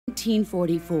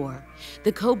1844,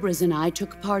 the Cobras and I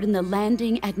took part in the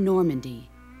landing at Normandy.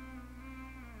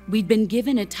 We'd been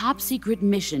given a top-secret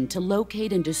mission to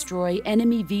locate and destroy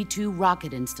enemy V-2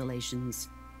 rocket installations.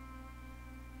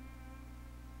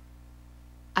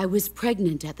 I was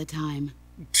pregnant at the time.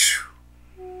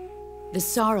 The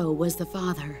sorrow was the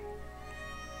father.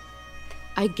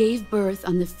 I gave birth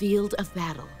on the field of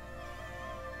battle.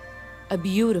 A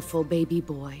beautiful baby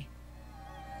boy.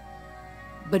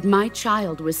 But my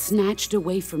child was snatched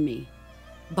away from me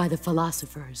by the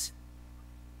philosophers.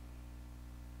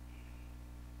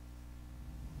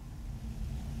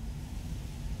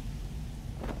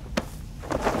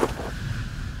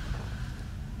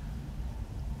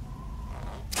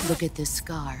 Look at this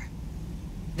scar.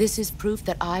 This is proof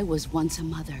that I was once a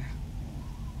mother.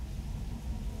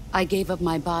 I gave up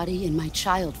my body and my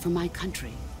child for my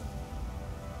country.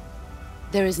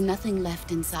 There is nothing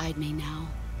left inside me now.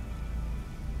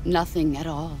 Nothing at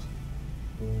all.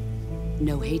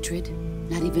 No hatred,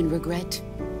 not even regret.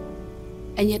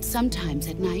 And yet sometimes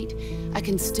at night, I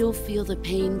can still feel the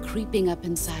pain creeping up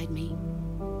inside me,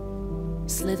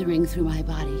 slithering through my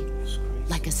body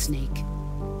like a snake.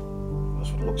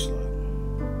 That's what it looks like.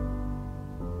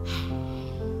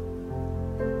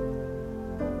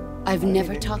 I've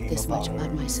never talked this much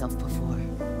about myself before.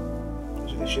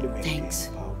 Thanks.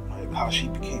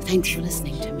 Thanks for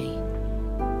listening to me.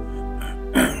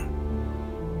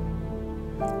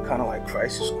 Kind of like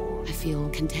Crisis Core. I feel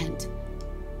content.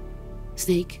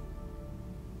 Snake,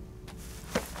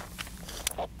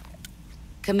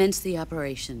 commence the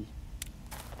operation.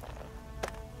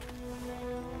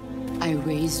 I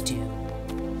raised you.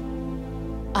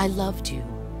 I loved you.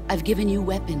 I've given you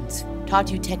weapons,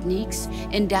 taught you techniques,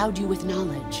 endowed you with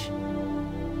knowledge.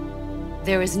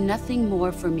 There is nothing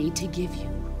more for me to give you.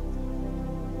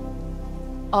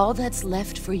 All that's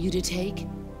left for you to take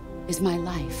is my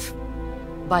life,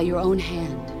 by your own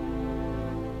hand.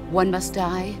 One must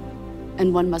die,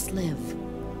 and one must live.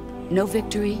 No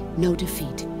victory, no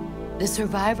defeat. The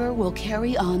survivor will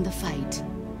carry on the fight.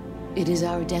 It is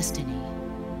our destiny.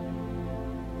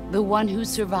 The one who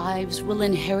survives will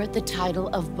inherit the title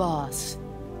of boss.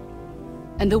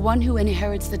 And the one who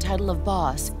inherits the title of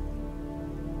boss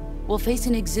will face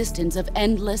an existence of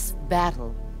endless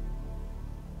battle.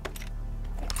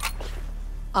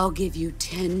 I'll give you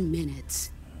 10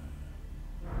 minutes.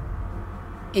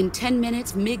 In 10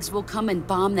 minutes, MiGs will come and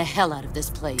bomb the hell out of this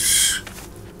place.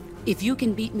 If you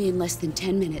can beat me in less than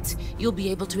 10 minutes, you'll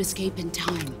be able to escape in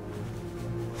time.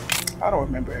 I don't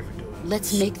remember ever doing this.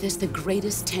 Let's make this the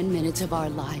greatest 10 minutes of our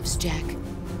lives, Jack.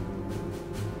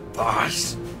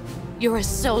 Boss. You're a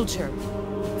soldier.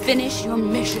 Finish your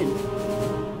mission.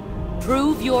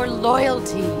 Prove your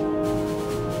loyalty.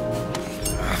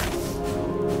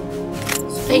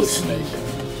 Face me.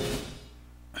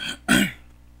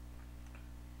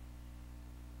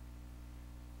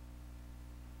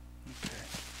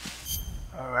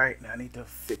 Alright, now I need to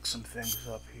fix some things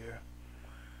up here.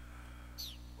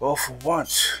 Well, for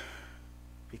once,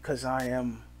 because I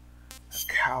am a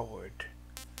coward,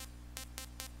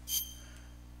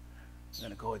 I'm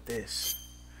gonna go with this.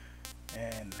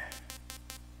 And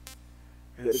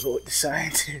we're gonna go with the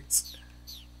scientists.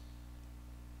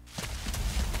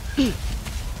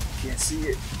 Can't see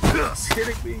it. It's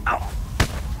hitting me.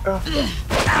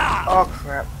 Oh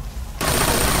crap.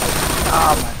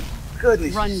 Oh my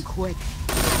goodness. Run quick.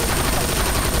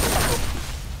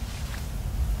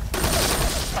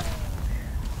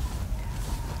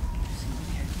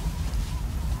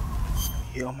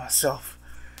 Heal myself.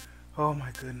 Oh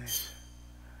my goodness.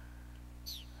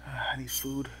 I need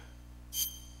food. I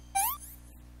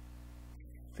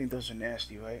think those are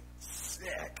nasty, right?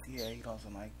 Yeah, he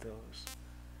doesn't like those.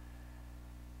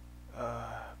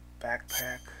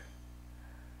 Backpack.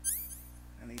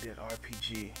 I need that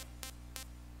RPG.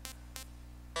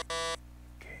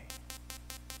 Okay.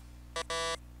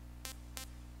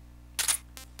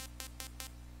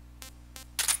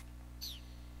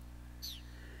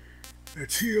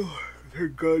 Let's heal. Her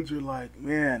guns are like,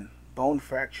 man, bone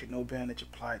fracture, no bandage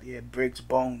applied. Yeah, it breaks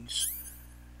bones.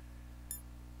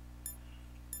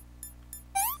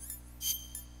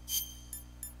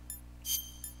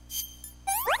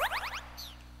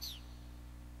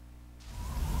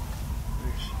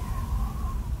 Where is she at?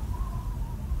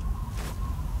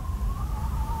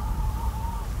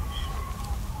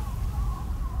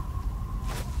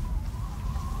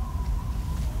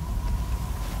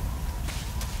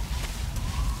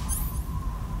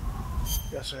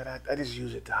 That's right, I just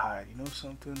use it to hide, you know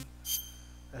something?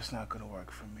 That's not gonna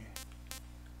work for me.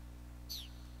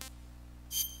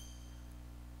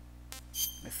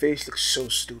 My face looks so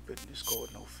stupid, just go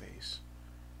with no face.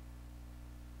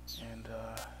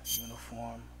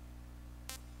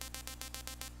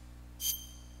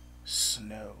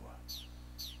 no.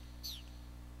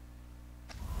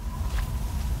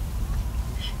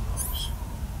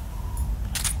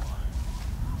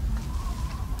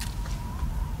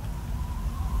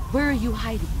 Where are you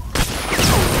hiding?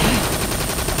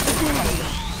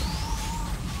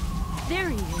 There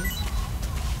he is.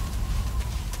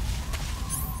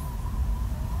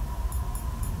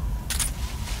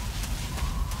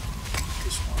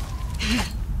 This one.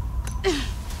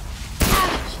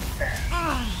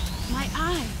 My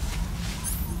eye.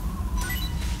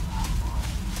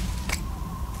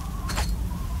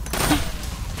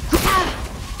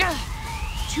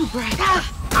 Too bright.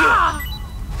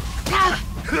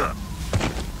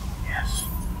 Yes.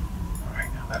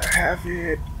 Alright, now let her have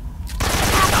it.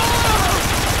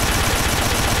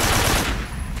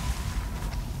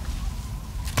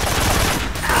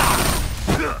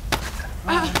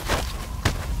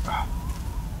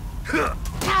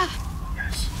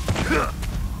 Yes.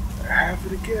 Let her have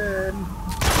it again.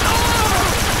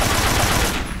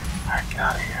 Alright, get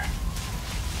out of here.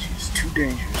 She's too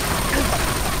dangerous.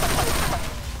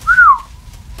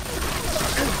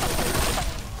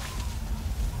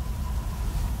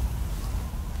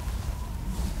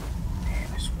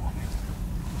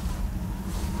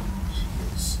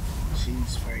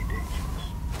 She's very dangerous.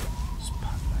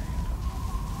 Spotlight.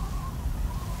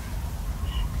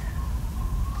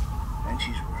 And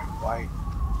she's wearing white.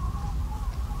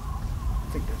 I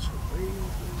think that's her raven.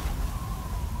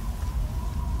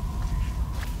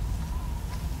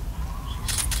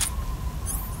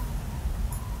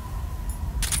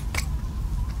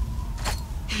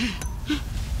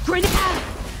 Grenade!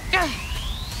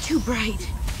 Too bright.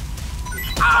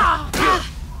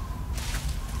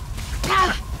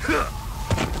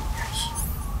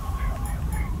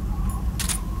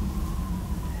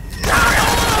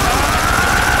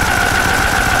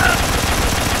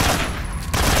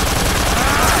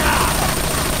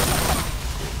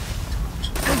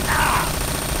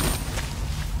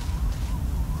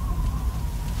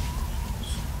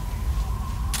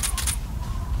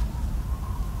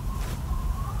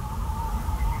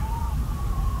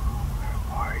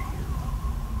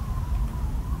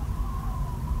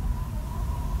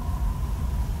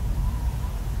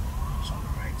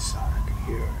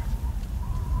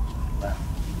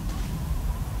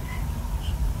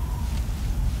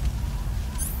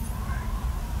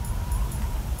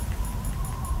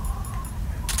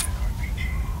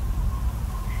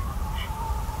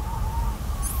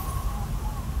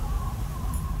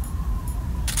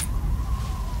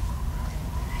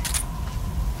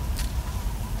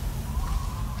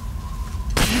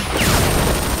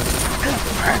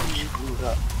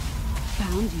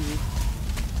 Found you.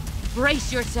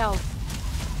 Brace yourself.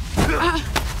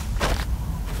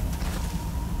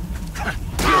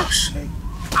 Yo, Snake.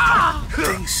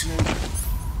 Thing, Snake.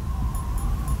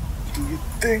 Do your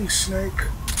thing, Snake.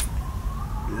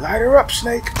 Light her up,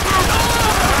 Snake.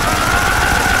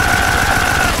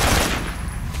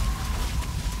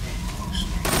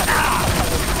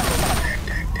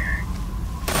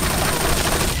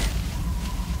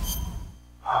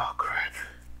 Oh, crap.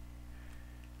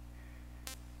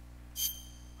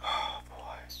 Oh,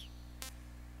 boy.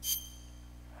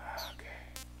 Okay.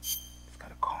 Just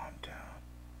gotta calm down.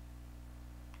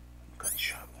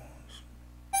 Gunshot wounds.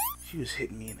 She was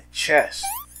hitting me in the chest.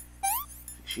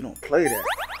 She don't play that.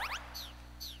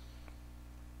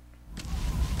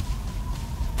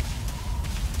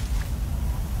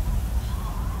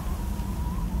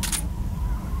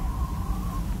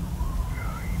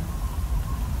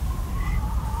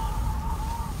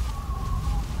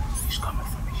 He's coming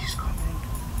for me. He's coming.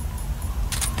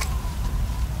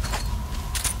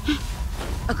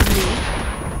 A grenade.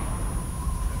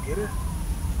 Did I get her?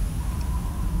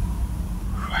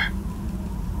 Crap.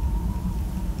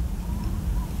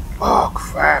 Oh,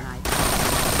 crap.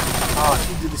 Oh,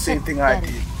 she did the same thing I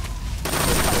did.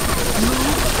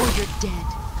 Move or you're dead.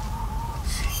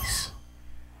 Jeez.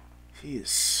 She is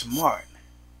smart.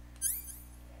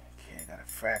 Okay, I got a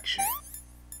fracture.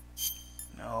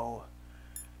 No.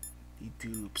 You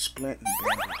do splint and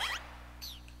bandage.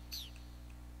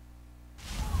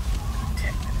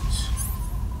 10 minutes.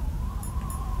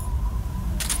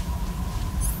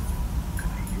 What can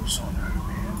I use on her,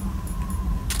 man?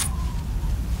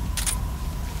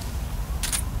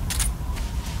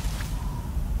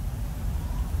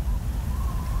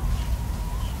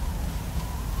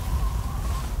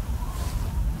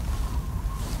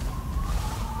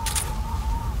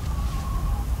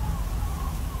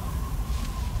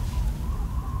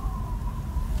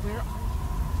 Where are you?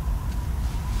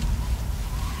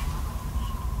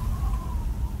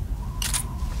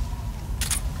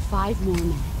 5 more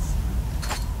minutes.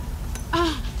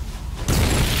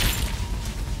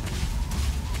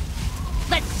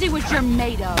 what you're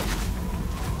made of.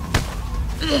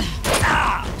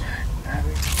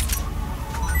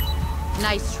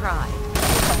 Nice try.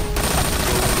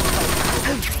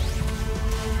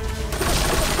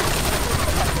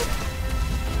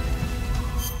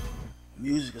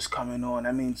 Music is coming on.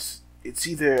 That means it's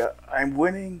either I'm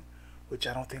winning, which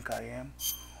I don't think I am,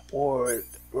 or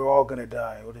we're all gonna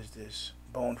die. What is this?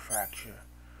 Bone fracture.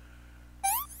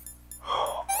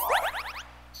 Oh, boy.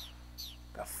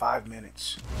 Got 5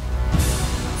 minutes.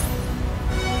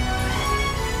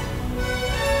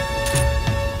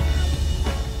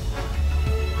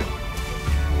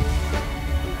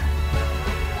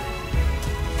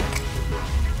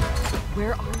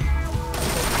 Where are you?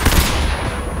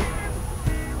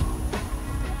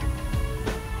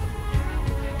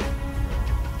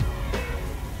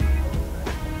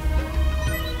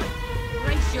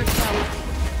 Brace yourself.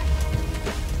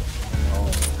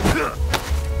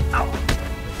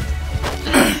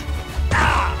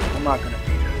 I'm not gonna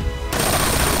beat her.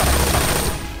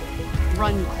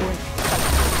 Run quick.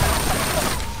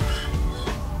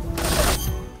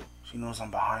 She knows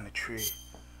I'm behind the tree.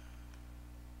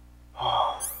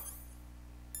 Oh.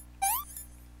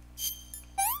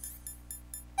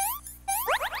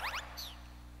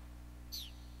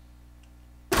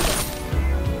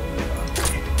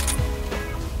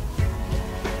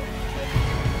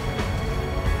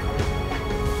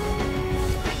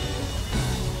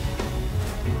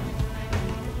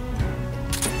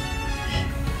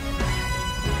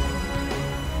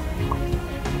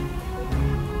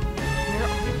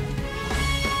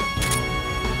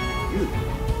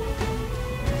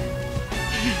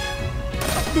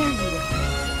 There you go.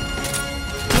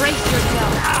 Brace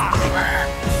yourself.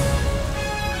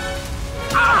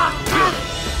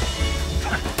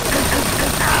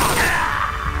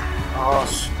 Oh,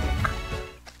 smoke.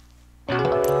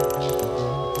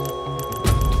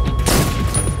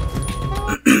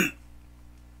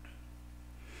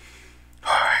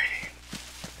 Alrighty.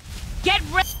 Get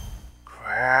ready.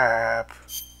 Crap.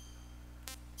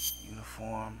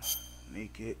 Uniform.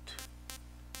 Naked.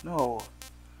 No.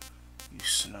 You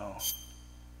snow.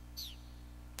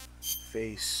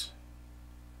 Face.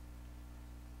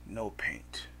 No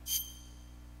paint.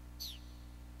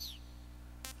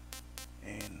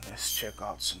 And let's check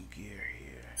out some gear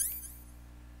here.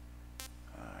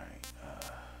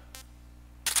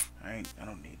 Alright, I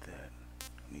don't need that.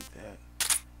 I need that.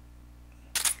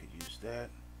 Could use that.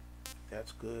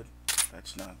 That's good.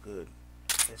 That's not good.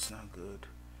 That's not good.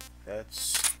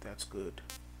 That's good.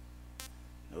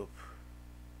 Nope.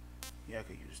 Yeah, I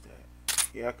could use that.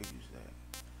 Yeah, I could use that.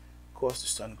 Of course, the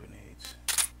stun grenades.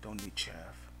 Don't need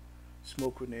chaff.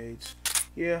 Smoke grenades.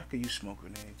 Yeah, I could use smoke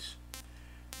grenades.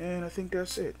 And I think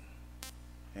that's it.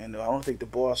 And I don't think the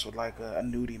boss would like a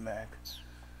nudie mag.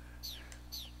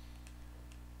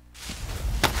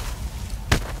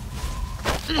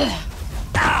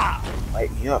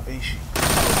 Light me up, ain't she?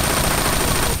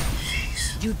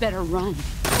 Jeez. You'd better run.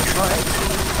 Try to.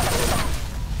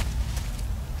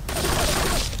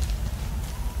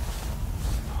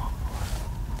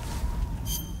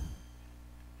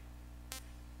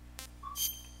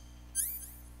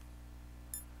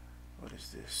 What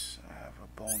is this? I have a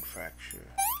bone fracture.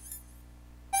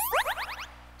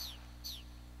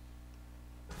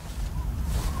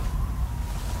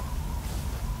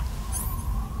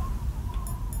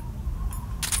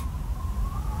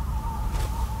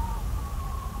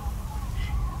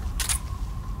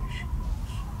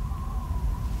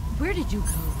 Where did you go?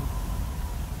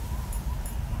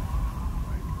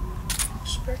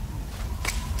 Expect me.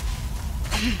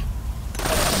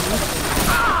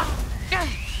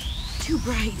 Too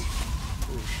bright.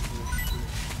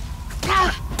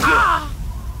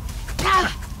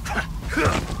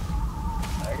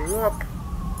 Light her up.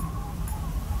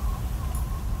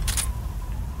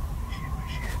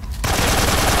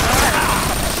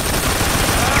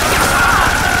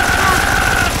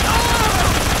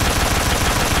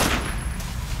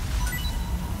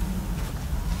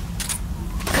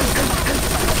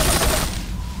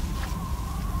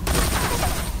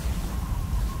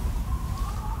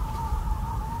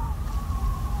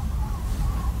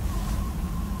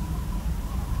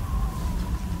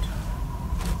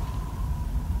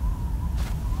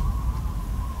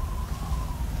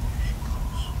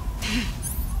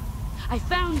 I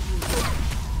found you.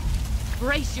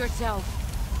 Brace yourself.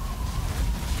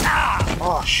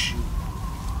 Oh, shoot.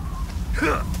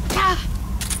 Light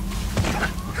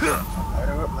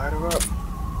her up, light her up.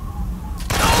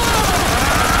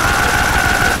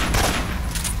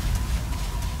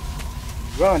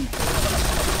 Run.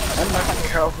 I'm not a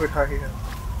coward, I am.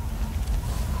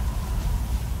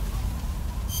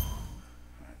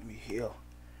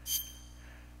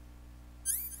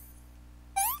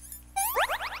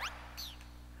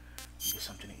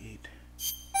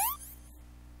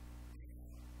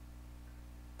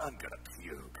 I'm gonna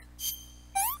puke.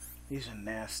 These are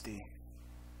nasty.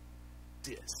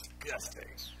 Disgusting.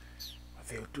 But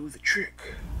they'll do the trick.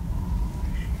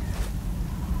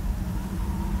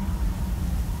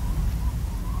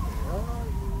 Where are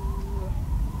you?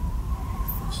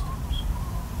 Footsteps.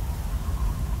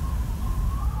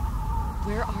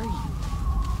 Where are you?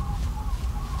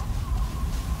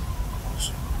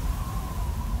 Closer.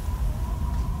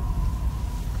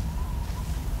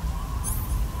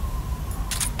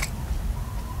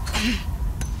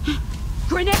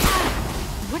 Grenade!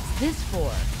 What's this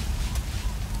for?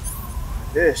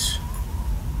 This.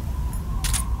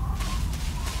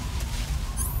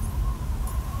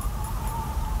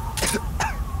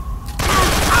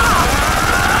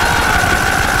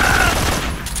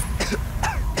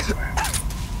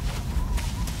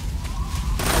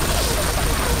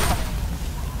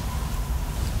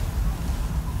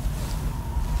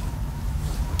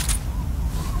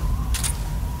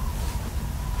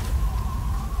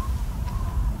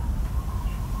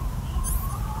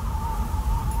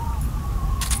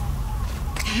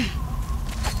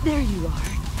 There you are.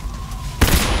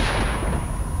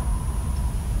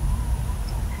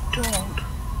 Don't.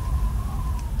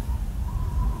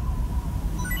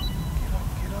 Get up,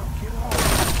 get up, get up.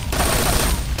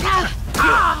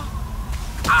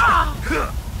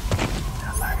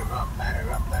 Now light her up, light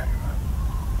her up, light her up.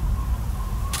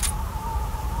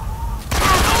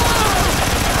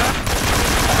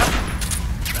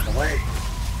 Run away.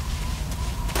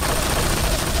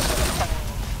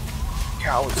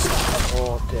 Cowards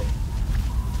all day.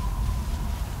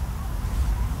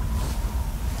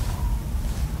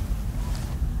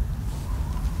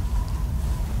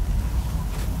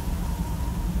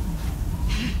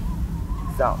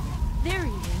 Found me. There he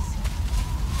is.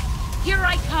 Here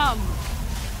I come.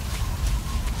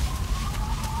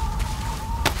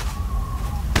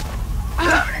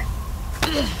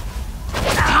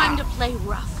 Time to play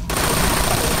rough.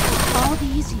 All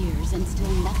these years and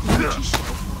still nothing to show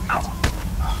for it.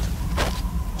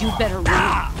 You better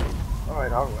run.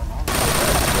 Alright, I'll run.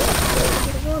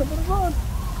 I'm gonna run.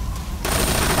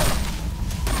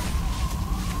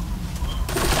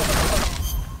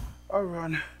 I'll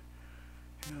run.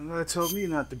 God told me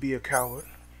not to be a coward.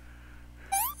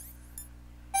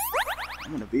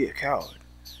 I'm gonna be a coward.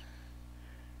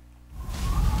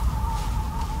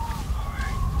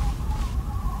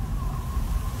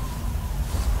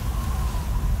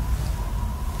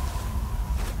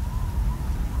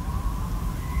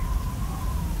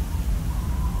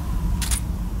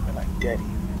 I like dead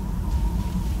even.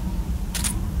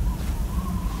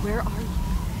 Where are you?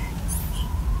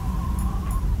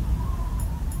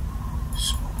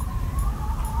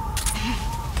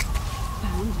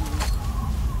 Found you.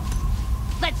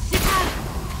 Let's see.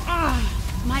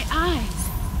 My eyes.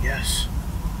 Yes.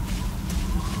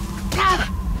 Gotta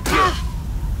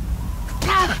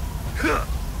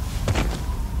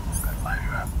light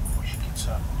her up before she gets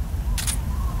up.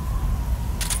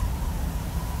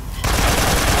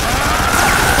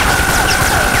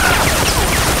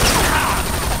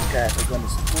 God, they're gonna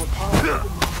support power.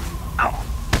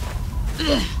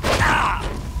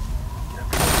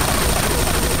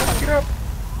 Get up.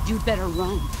 You'd better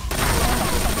run.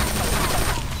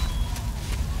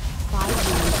 5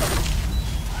 minutes.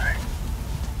 Alright.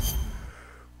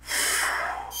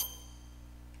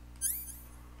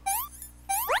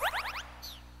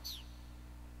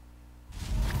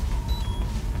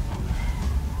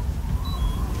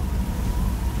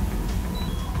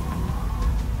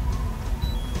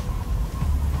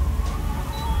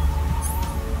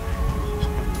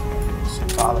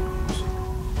 Symbolic music.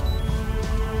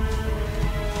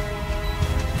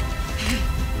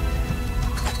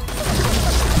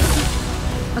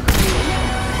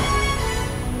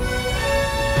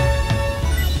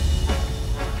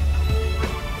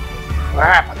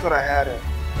 Crap, I thought I had it.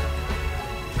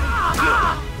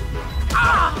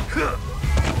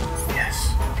 Yes.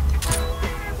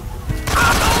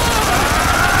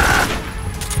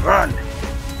 Run.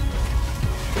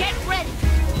 Get ready.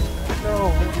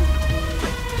 No.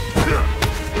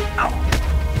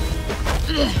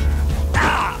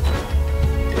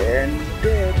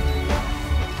 Dead.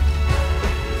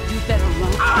 You better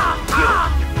run.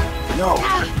 No.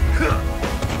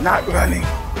 Not running.